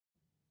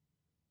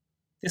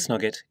This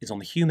nugget is on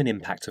the human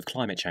impact of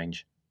climate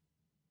change.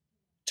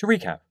 To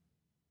recap,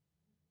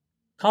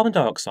 carbon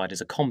dioxide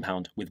is a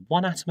compound with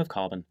one atom of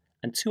carbon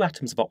and two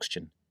atoms of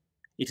oxygen.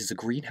 It is a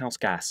greenhouse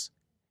gas.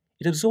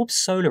 It absorbs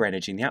solar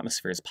energy in the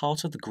atmosphere as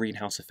part of the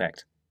greenhouse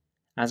effect.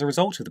 As a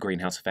result of the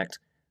greenhouse effect,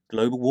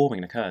 global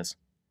warming occurs.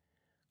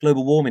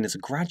 Global warming is a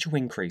gradual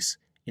increase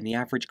in the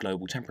average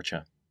global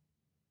temperature.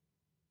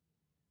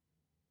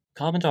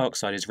 Carbon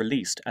dioxide is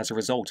released as a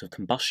result of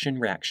combustion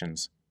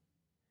reactions.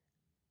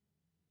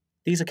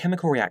 These are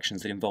chemical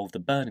reactions that involve the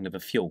burning of a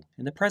fuel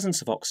in the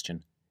presence of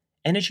oxygen.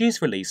 Energy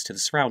is released to the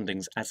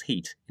surroundings as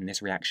heat in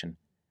this reaction.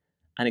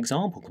 An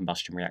example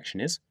combustion reaction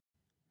is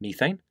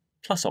methane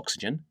plus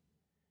oxygen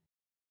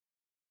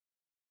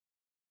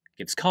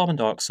gives carbon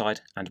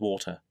dioxide and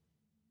water.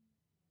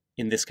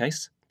 In this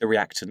case, the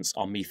reactants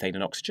are methane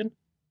and oxygen,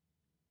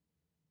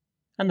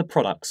 and the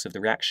products of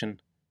the reaction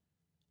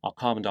are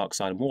carbon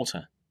dioxide and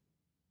water.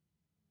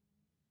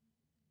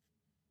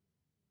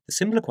 The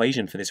simple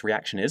equation for this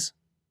reaction is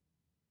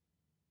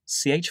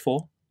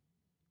CH4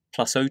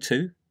 plus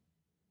O2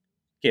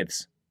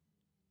 gives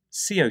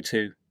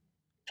CO2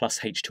 plus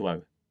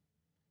H2O.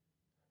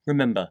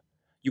 Remember,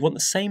 you want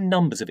the same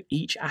numbers of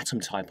each atom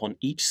type on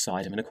each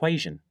side of an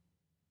equation.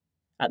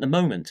 At the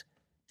moment,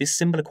 this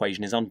simple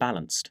equation is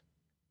unbalanced.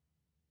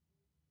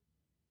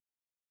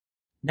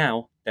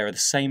 Now, there are the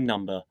same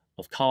number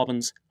of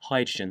carbons,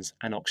 hydrogens,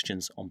 and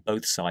oxygens on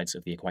both sides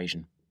of the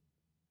equation.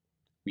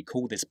 We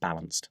call this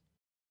balanced.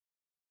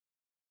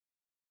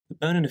 The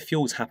burning of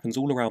fuels happens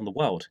all around the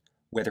world,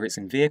 whether it's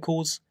in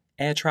vehicles,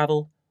 air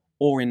travel,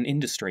 or in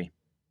industry.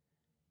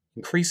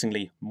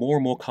 Increasingly, more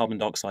and more carbon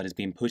dioxide is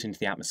being put into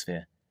the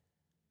atmosphere.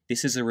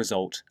 This is a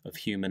result of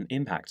human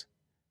impact.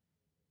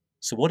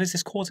 So what is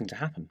this causing to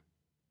happen?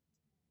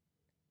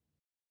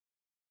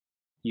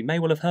 You may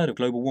well have heard of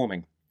global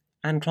warming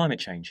and climate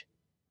change,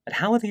 but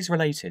how are these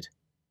related,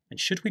 and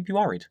should we be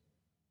worried?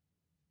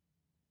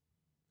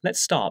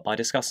 Let's start by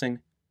discussing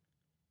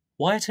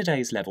why are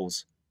today's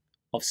levels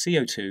of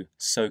CO2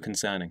 so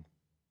concerning?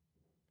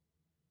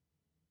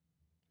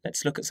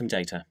 Let's look at some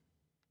data.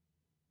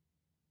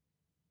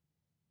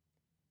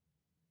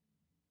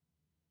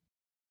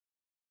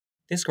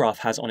 This graph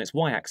has on its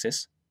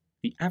y-axis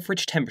the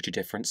average temperature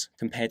difference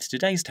compared to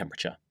today's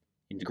temperature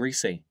in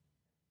degrees C,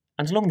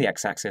 and along the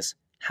x-axis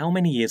how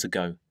many years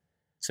ago.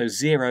 So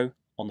 0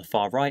 on the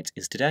far right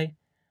is today,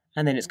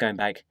 and then it's going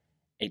back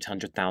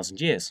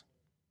 800,000 years.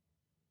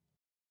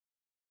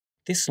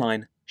 This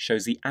line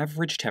shows the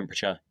average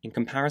temperature in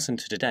comparison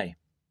to today.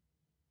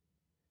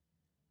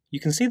 You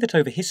can see that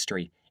over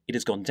history it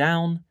has gone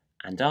down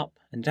and up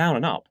and down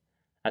and up.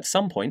 At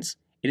some points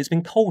it has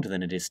been colder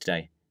than it is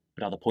today,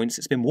 at other points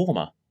it's been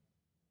warmer.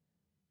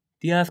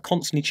 The Earth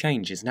constantly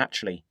changes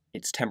naturally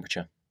its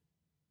temperature.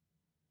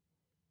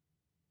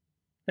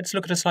 Let's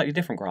look at a slightly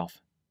different graph.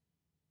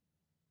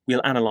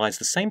 We'll analyse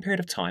the same period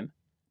of time,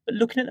 but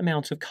looking at the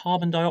amount of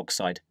carbon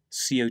dioxide,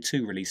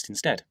 CO2, released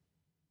instead.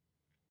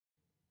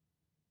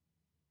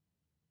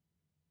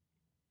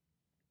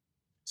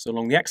 So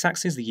along the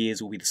x-axis the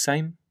years will be the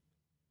same.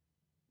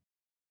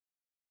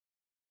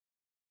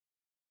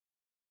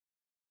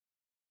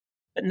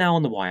 But now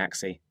on the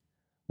y-axis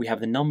we have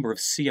the number of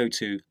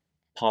CO2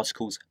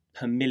 particles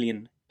per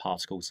million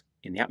particles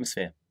in the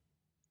atmosphere.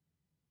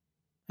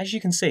 As you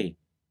can see,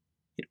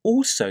 it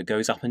also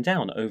goes up and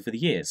down over the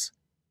years.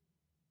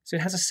 So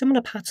it has a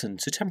similar pattern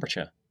to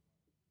temperature.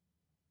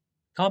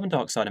 Carbon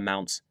dioxide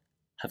amounts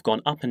have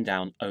gone up and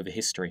down over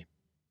history.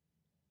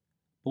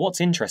 But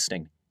what's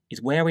interesting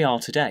is where we are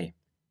today.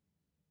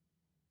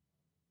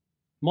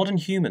 Modern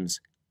humans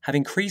have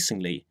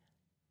increasingly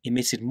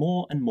emitted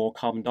more and more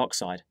carbon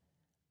dioxide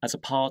as a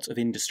part of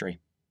industry.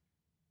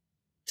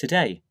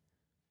 Today,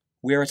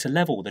 we are at a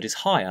level that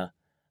is higher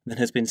than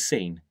has been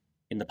seen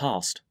in the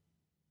past.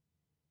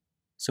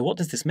 So what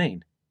does this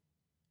mean?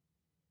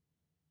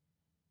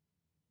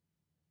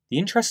 The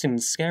interesting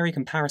and scary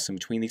comparison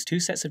between these two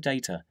sets of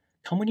data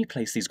come when you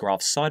place these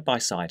graphs side by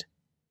side.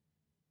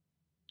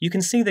 You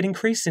can see that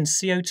increases in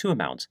CO2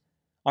 amount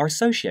are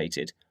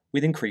associated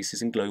with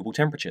increases in global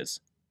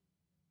temperatures.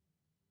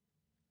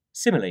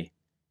 Similarly,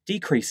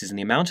 decreases in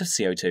the amount of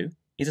CO2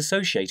 is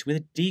associated with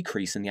a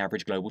decrease in the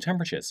average global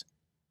temperatures.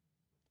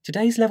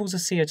 Today's levels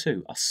of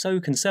CO2 are so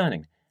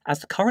concerning as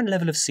the current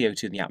level of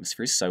CO2 in the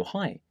atmosphere is so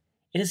high.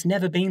 It has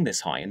never been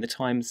this high in the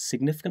time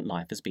significant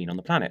life has been on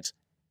the planet.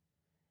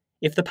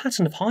 If the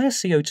pattern of higher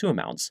CO2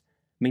 amounts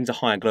means a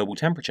higher global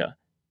temperature,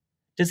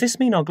 does this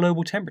mean our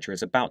global temperature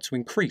is about to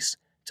increase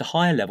to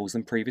higher levels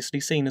than previously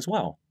seen as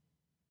well?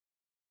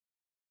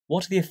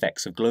 What are the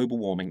effects of global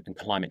warming and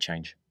climate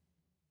change?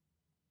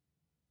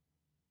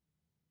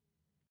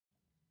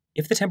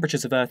 If the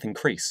temperatures of Earth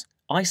increase,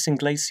 ice in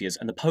glaciers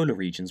and the polar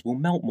regions will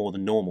melt more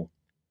than normal.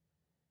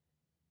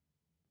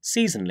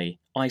 Seasonally,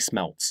 ice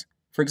melts,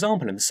 for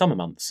example in the summer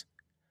months,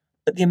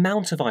 but the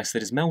amount of ice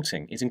that is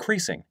melting is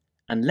increasing,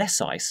 and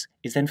less ice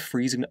is then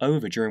freezing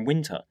over during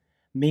winter,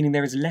 meaning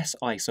there is less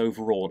ice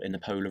overall in the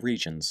polar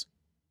regions.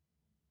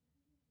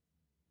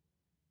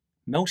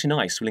 Melting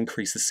ice will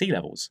increase the sea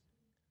levels,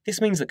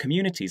 This means that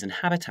communities and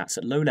habitats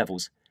at low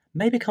levels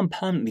may become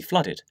permanently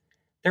flooded.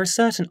 There are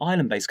certain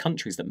island-based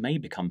countries that may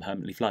become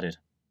permanently flooded.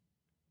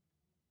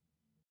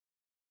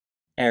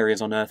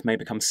 Areas on Earth may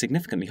become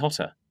significantly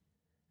hotter.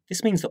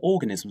 This means that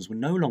organisms will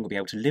no longer be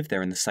able to live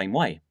there in the same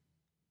way.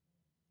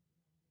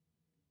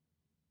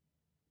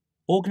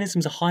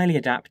 Organisms are highly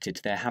adapted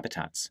to their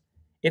habitats.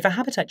 If a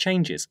habitat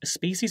changes, a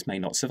species may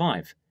not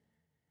survive.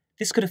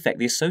 This could affect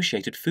the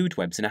associated food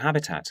webs in a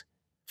habitat.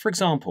 For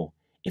example,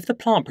 if the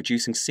plant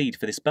producing seed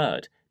for this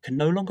bird can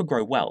no longer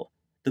grow well,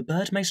 the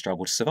bird may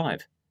struggle to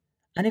survive.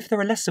 And if there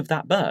are less of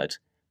that bird,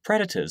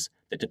 predators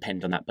that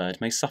depend on that bird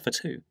may suffer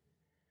too.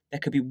 There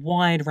could be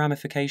wide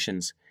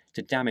ramifications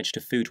to damage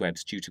to food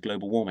webs due to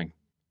global warming.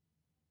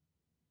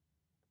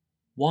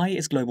 Why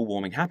is global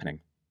warming happening?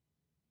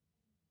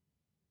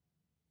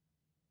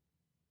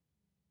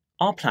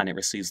 Our planet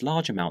receives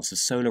large amounts of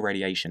solar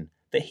radiation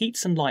that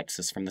heats and lights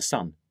us from the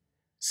sun.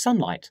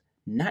 Sunlight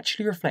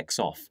naturally reflects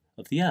off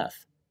of the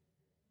Earth.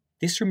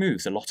 This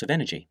removes a lot of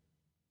energy.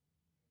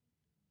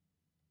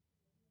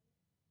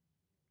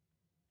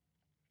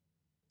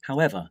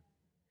 However,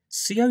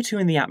 CO2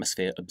 in the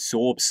atmosphere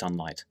absorbs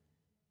sunlight.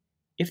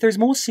 If there is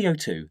more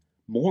CO2,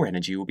 more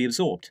energy will be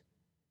absorbed.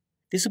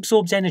 This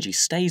absorbed energy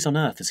stays on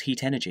Earth as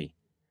heat energy.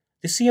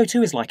 The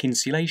CO2 is like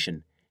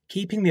insulation,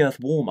 keeping the Earth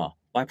warmer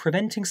by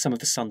preventing some of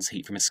the sun's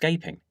heat from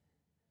escaping.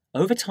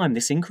 Over time,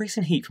 this increase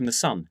in heat from the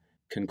sun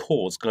can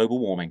cause global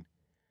warming,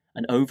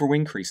 an overall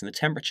increase in the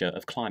temperature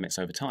of climates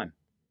over time.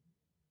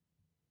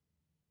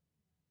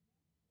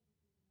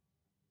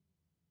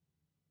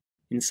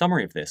 In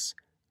summary of this,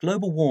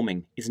 global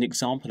warming is an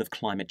example of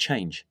climate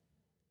change.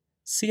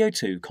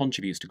 CO2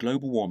 contributes to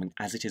global warming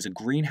as it is a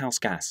greenhouse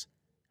gas.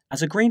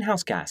 As a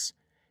greenhouse gas,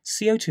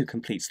 CO2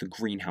 completes the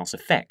greenhouse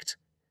effect.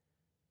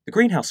 The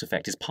greenhouse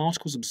effect is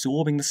particles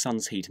absorbing the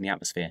sun's heat in the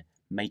atmosphere,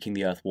 making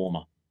the Earth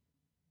warmer.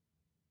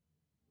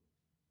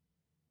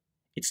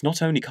 It's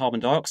not only carbon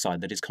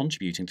dioxide that is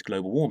contributing to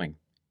global warming.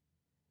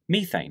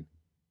 Methane,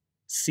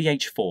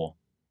 CH4,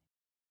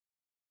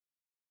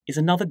 is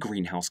another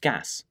greenhouse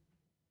gas.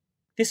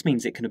 This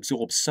means it can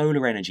absorb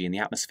solar energy in the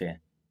atmosphere.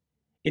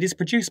 It is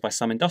produced by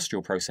some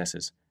industrial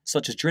processes,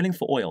 such as drilling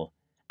for oil,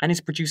 and is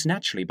produced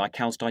naturally by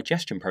cows'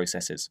 digestion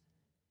processes.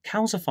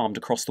 Cows are farmed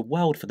across the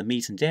world for the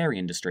meat and dairy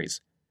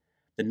industries.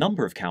 The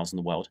number of cows in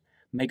the world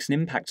makes an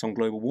impact on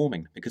global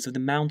warming because of the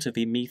amount of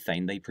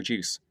methane they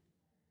produce.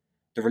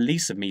 The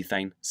release of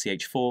methane,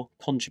 CH4,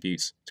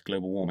 contributes to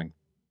global warming.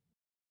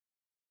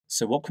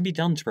 So what can be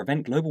done to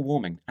prevent global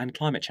warming and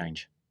climate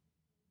change?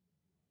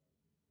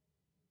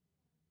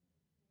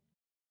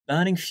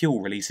 Burning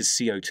fuel releases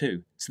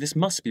CO2, so this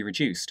must be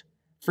reduced.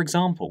 For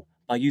example,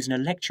 by using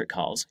electric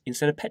cars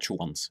instead of petrol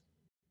ones.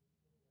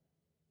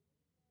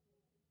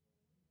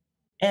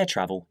 Air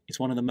travel is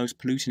one of the most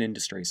polluting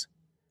industries.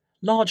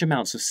 Large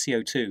amounts of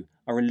CO2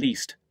 are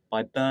released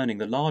by burning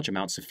the large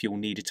amounts of fuel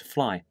needed to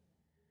fly.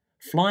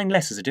 Flying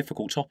less is a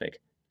difficult topic.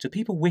 Do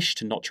people wish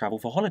to not travel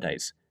for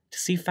holidays, to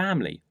see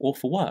family, or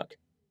for work?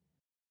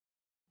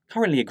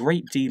 Currently, a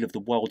great deal of the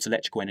world's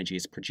electrical energy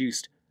is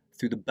produced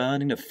through the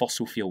burning of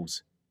fossil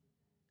fuels.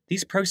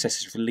 These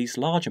processes release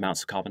large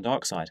amounts of carbon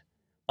dioxide.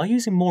 By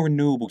using more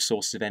renewable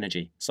sources of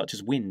energy, such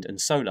as wind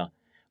and solar,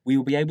 we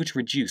will be able to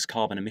reduce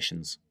carbon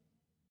emissions.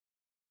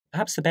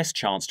 Perhaps the best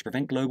chance to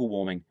prevent global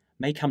warming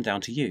may come down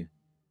to you.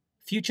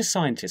 Future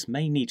scientists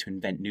may need to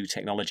invent new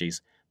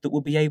technologies that will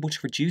be able to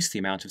reduce the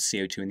amount of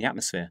CO2 in the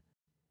atmosphere.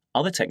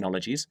 Other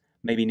technologies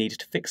may be needed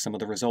to fix some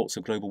of the results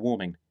of global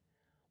warming.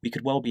 We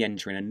could well be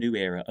entering a new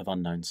era of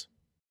unknowns.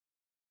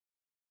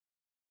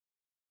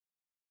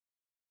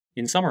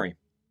 In summary,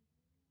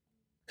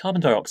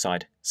 carbon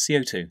dioxide,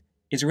 CO2,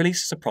 is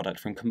released as a product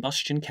from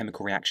combustion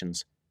chemical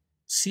reactions.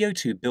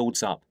 CO2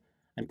 builds up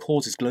and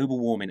causes global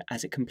warming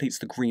as it completes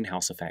the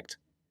greenhouse effect.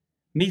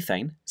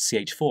 Methane,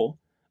 CH4,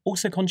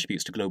 also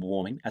contributes to global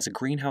warming as a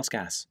greenhouse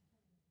gas.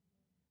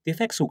 The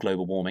effects of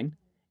global warming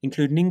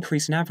include an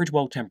increase in average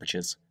world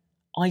temperatures,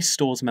 ice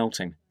stores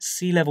melting,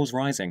 sea levels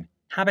rising,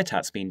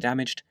 habitats being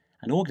damaged,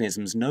 and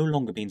organisms no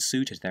longer being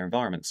suited to their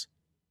environments.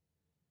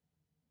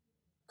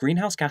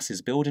 Greenhouse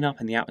gases building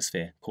up in the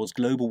atmosphere cause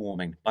global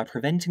warming by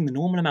preventing the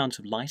normal amount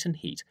of light and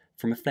heat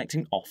from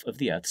reflecting off of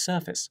the Earth's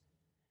surface.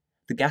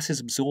 The gases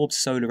absorb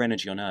solar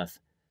energy on Earth.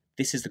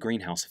 This is the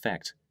greenhouse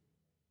effect.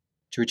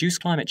 To reduce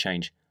climate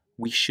change,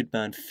 we should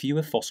burn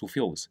fewer fossil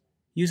fuels,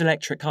 use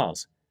electric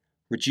cars,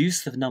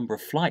 reduce the number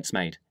of flights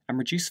made, and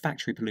reduce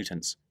factory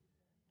pollutants.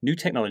 New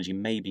technology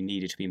may be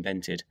needed to be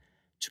invented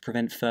to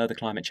prevent further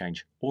climate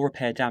change or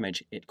repair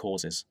damage it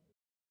causes.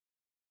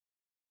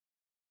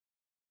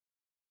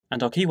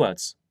 And our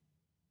keywords: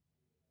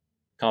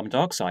 carbon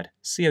dioxide,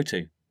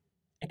 CO2,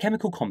 a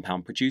chemical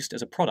compound produced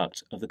as a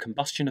product of the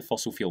combustion of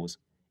fossil fuels.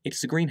 It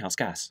is a greenhouse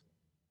gas.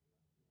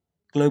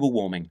 Global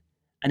warming,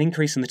 an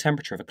increase in the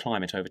temperature of a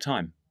climate over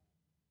time.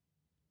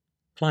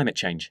 Climate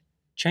change,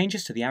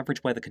 changes to the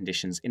average weather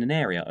conditions in an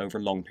area over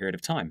a long period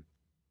of time.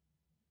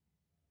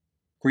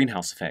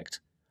 Greenhouse effect,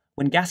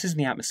 when gases in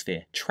the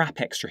atmosphere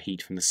trap extra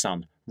heat from the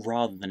sun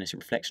rather than its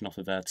reflection off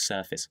of Earth's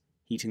surface,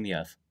 heating the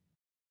Earth.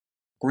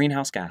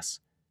 Greenhouse gas,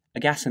 a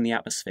gas in the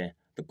atmosphere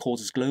that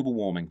causes global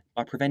warming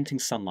by preventing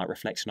sunlight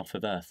reflection off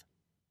of Earth.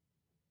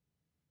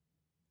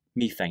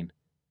 Methane,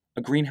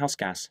 a greenhouse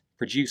gas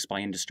produced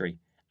by industry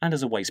and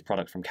as a waste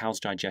product from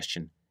cows'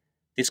 digestion.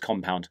 This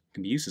compound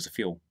can be used as a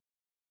fuel.